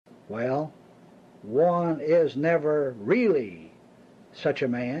Well, one is never really such a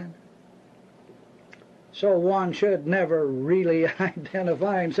man. So one should never really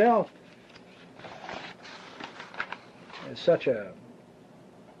identify himself as such a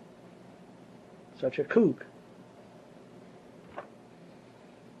kook.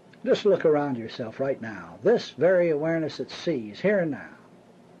 Just look around yourself right now. This very awareness that sees here and now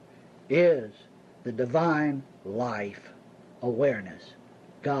is the divine life awareness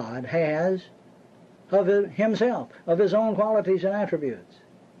God has of himself, of his own qualities and attributes.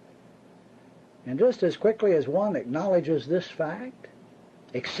 And just as quickly as one acknowledges this fact,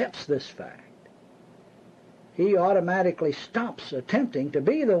 accepts this fact, he automatically stops attempting to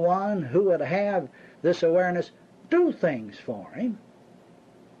be the one who would have this awareness do things for him.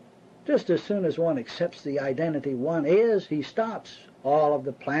 Just as soon as one accepts the identity one is, he stops all of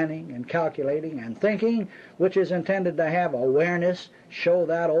the planning and calculating and thinking, which is intended to have awareness show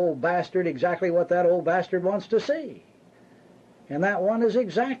that old bastard exactly what that old bastard wants to see. And that one is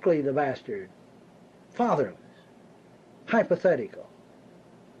exactly the bastard. Fatherless, hypothetical,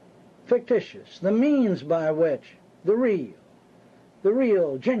 fictitious, the means by which the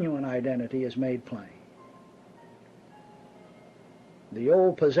real, genuine identity is made plain. The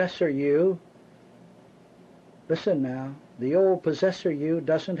old possessor you, listen now, the old possessor you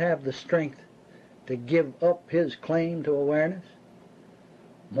doesn't have the strength to give up his claim to awareness.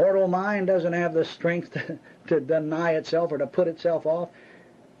 Mortal mind doesn't have the strength to deny itself or to put itself off.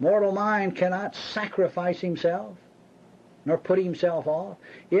 Mortal mind cannot sacrifice himself nor put himself off.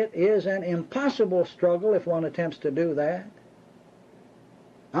 It is an impossible struggle if one attempts to do that.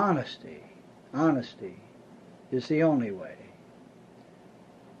 Honesty is the only way.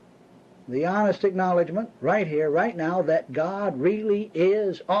 The honest acknowledgement right here, right now, that God really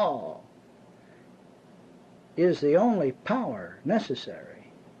is all is the only power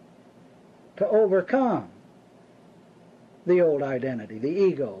necessary to overcome the old identity, the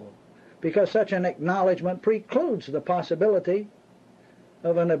ego, because such an acknowledgement precludes the possibility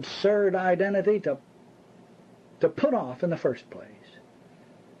of an absurd identity to put off in the first place.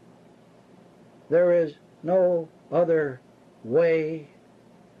 There is no other way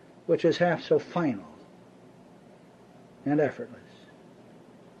which is half so final and effortless.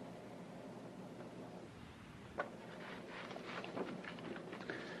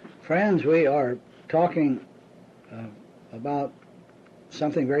 Friends, we are talking about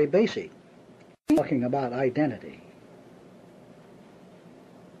something very basic, talking about identity.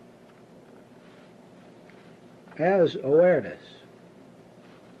 As awareness,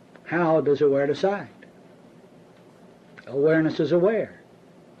 how does awareness act? Awareness is aware.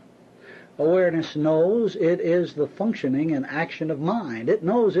 Awareness knows it is the functioning and action of mind. It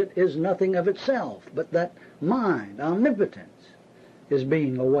knows it is nothing of itself, but that mind, omnipotence, is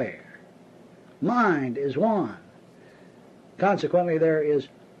being aware. Mind is one. Consequently, there is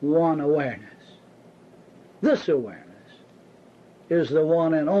one awareness. This awareness is the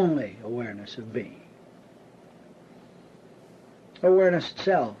one and only awareness of being. Awareness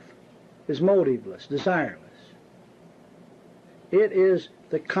itself is motiveless, desireless. It is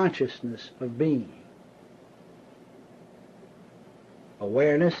the consciousness of being.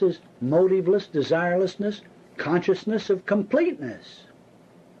 Awareness is motiveless, desirelessness, consciousness of completeness.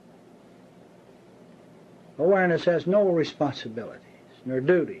 Awareness has no responsibilities nor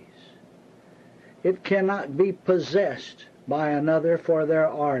duties. It cannot be possessed by another, for there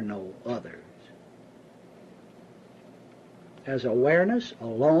are no others. As awareness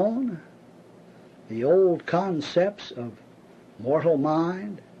alone, the old concepts of mortal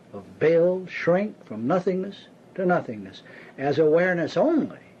mind, of build, shrink from nothingness to nothingness. As awareness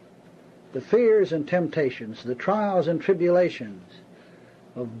only, the fears and temptations, the trials and tribulations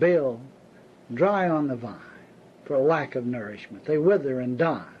of build dry on the vine for lack of nourishment. They wither and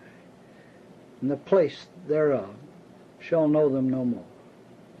die, and the place thereof shall know them no more.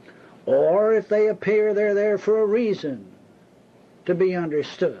 Or if they appear, they're there for a reason to be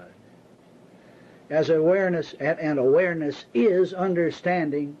understood. As awareness, and awareness is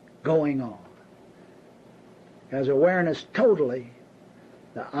understanding going on. As awareness totally,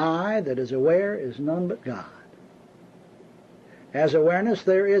 the I that is aware is none but God. As awareness,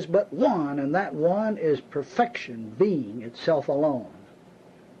 there is but one, and that one is perfection, being itself alone.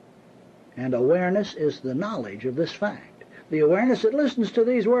 And awareness is the knowledge of this fact. The awareness that listens to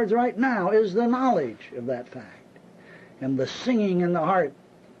these words right now is the knowledge of that fact. And the singing in the heart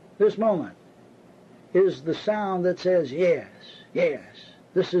this moment is the sound that says, yes, yes,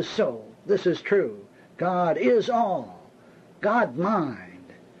 this is so, this is true. God is all. God mind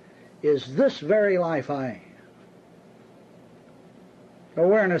is this very life I am.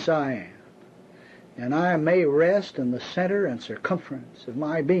 Awareness I am. And I may rest in the center and circumference of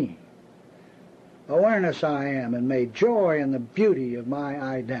my being. Awareness I am, and may joy in the beauty of my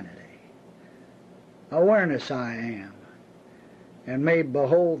identity. Awareness I am, and may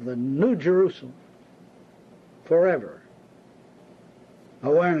behold the New Jerusalem forever.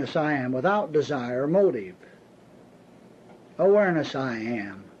 Awareness I am, without desire or motive. Awareness I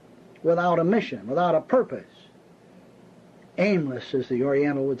am, without a mission, without a purpose. Aimless, as the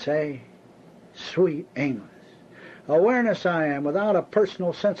Oriental would say. Sweet aimless. Awareness I am, without a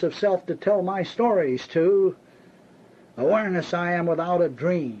personal sense of self to tell my stories to. Awareness I am, without a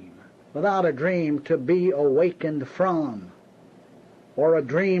dream to be awakened from, or a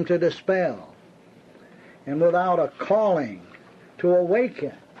dream to dispel, and without a calling to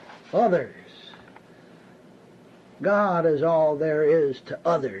awaken others. God is all there is to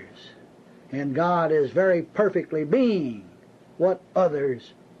others, and God is very perfectly being what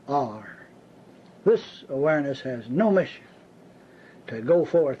others are. This awareness has no mission to go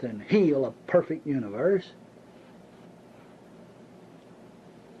forth and heal a perfect universe.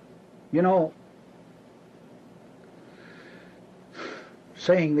 You know,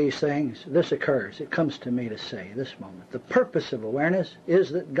 saying these things, this occurs. It comes to me to say this moment. The purpose of awareness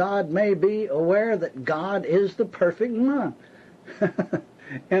is that God may be aware that God is the perfect one.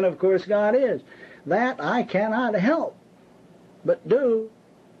 And of course God is. That I cannot help but do,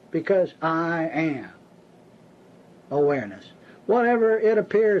 because I am awareness. Whatever it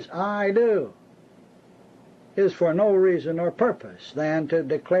appears I do is for no reason or purpose than to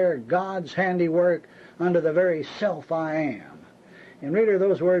declare God's handiwork under the very self I am. And reader,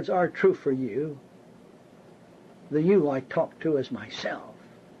 those words are true for you. The you I talk to is myself.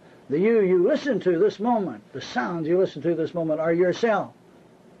 The you listen to this moment, the sounds you listen to this moment are yourself.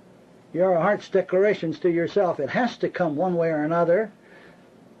 Your heart's declarations to yourself. It has to come one way or another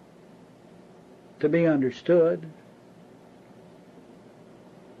to be understood.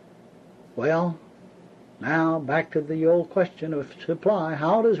 Well, now back to the old question of supply.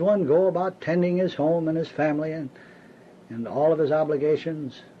 How does one go about tending his home and his family and all of his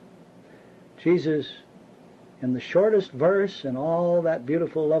obligations? Jesus, in the shortest verse in all that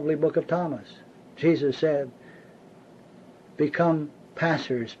beautiful, lovely book of Thomas, Jesus said, become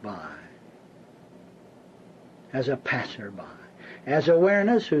passers-by. As a passer-by. As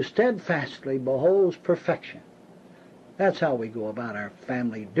awareness who steadfastly beholds perfection. That's how we go about our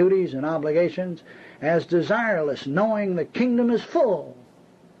family duties and obligations. As desireless, knowing the kingdom is full.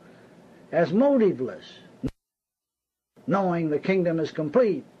 As motiveless, knowing the kingdom is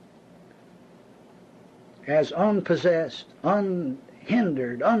complete. As unpossessed,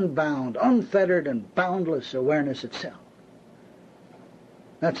 unhindered, unbound, unfettered, and boundless awareness itself.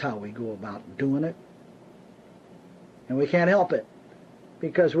 That's how we go about doing it. And we can't help it,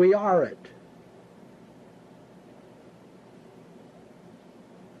 because we are it.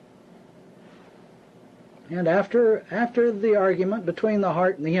 And after the argument between the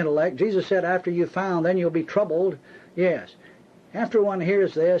heart and the intellect, Jesus said, after you've found, then you'll be troubled. Yes. After one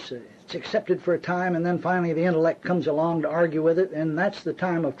hears this, it's accepted for a time, and then finally the intellect comes along to argue with it, and that's the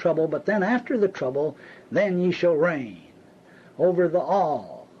time of trouble. But then after the trouble, then ye shall reign over the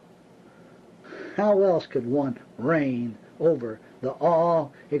all. How else could one reign over the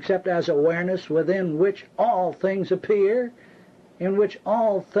all except as awareness within which all things appear, in which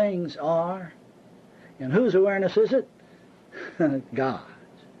all things are? And whose awareness is it? God's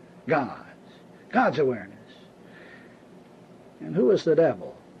awareness. And who is the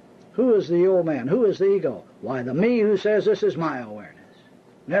devil? Who is the old man? Who is the ego? Why, the me who says this is my awareness.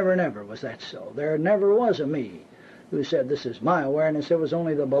 Never, never was that so. There never was a me who said this is my awareness. It was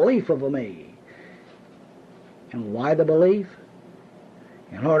only the belief of a me. And why the belief?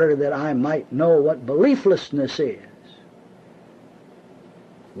 In order that I might know what belieflessness is.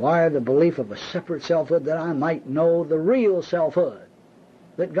 Why the belief of a separate selfhood? That I might know the real selfhood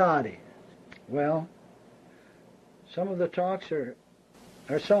that God is. Well, some of the talks are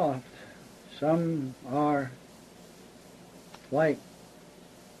soft. Some are like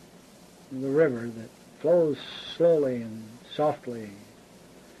the river that flows slowly and softly,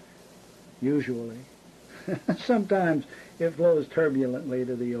 usually. Sometimes it flows turbulently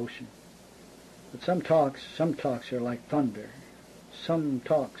to the ocean. But some talks are like thunder. Some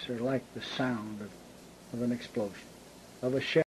talks are like the sound of an explosion, of a shell.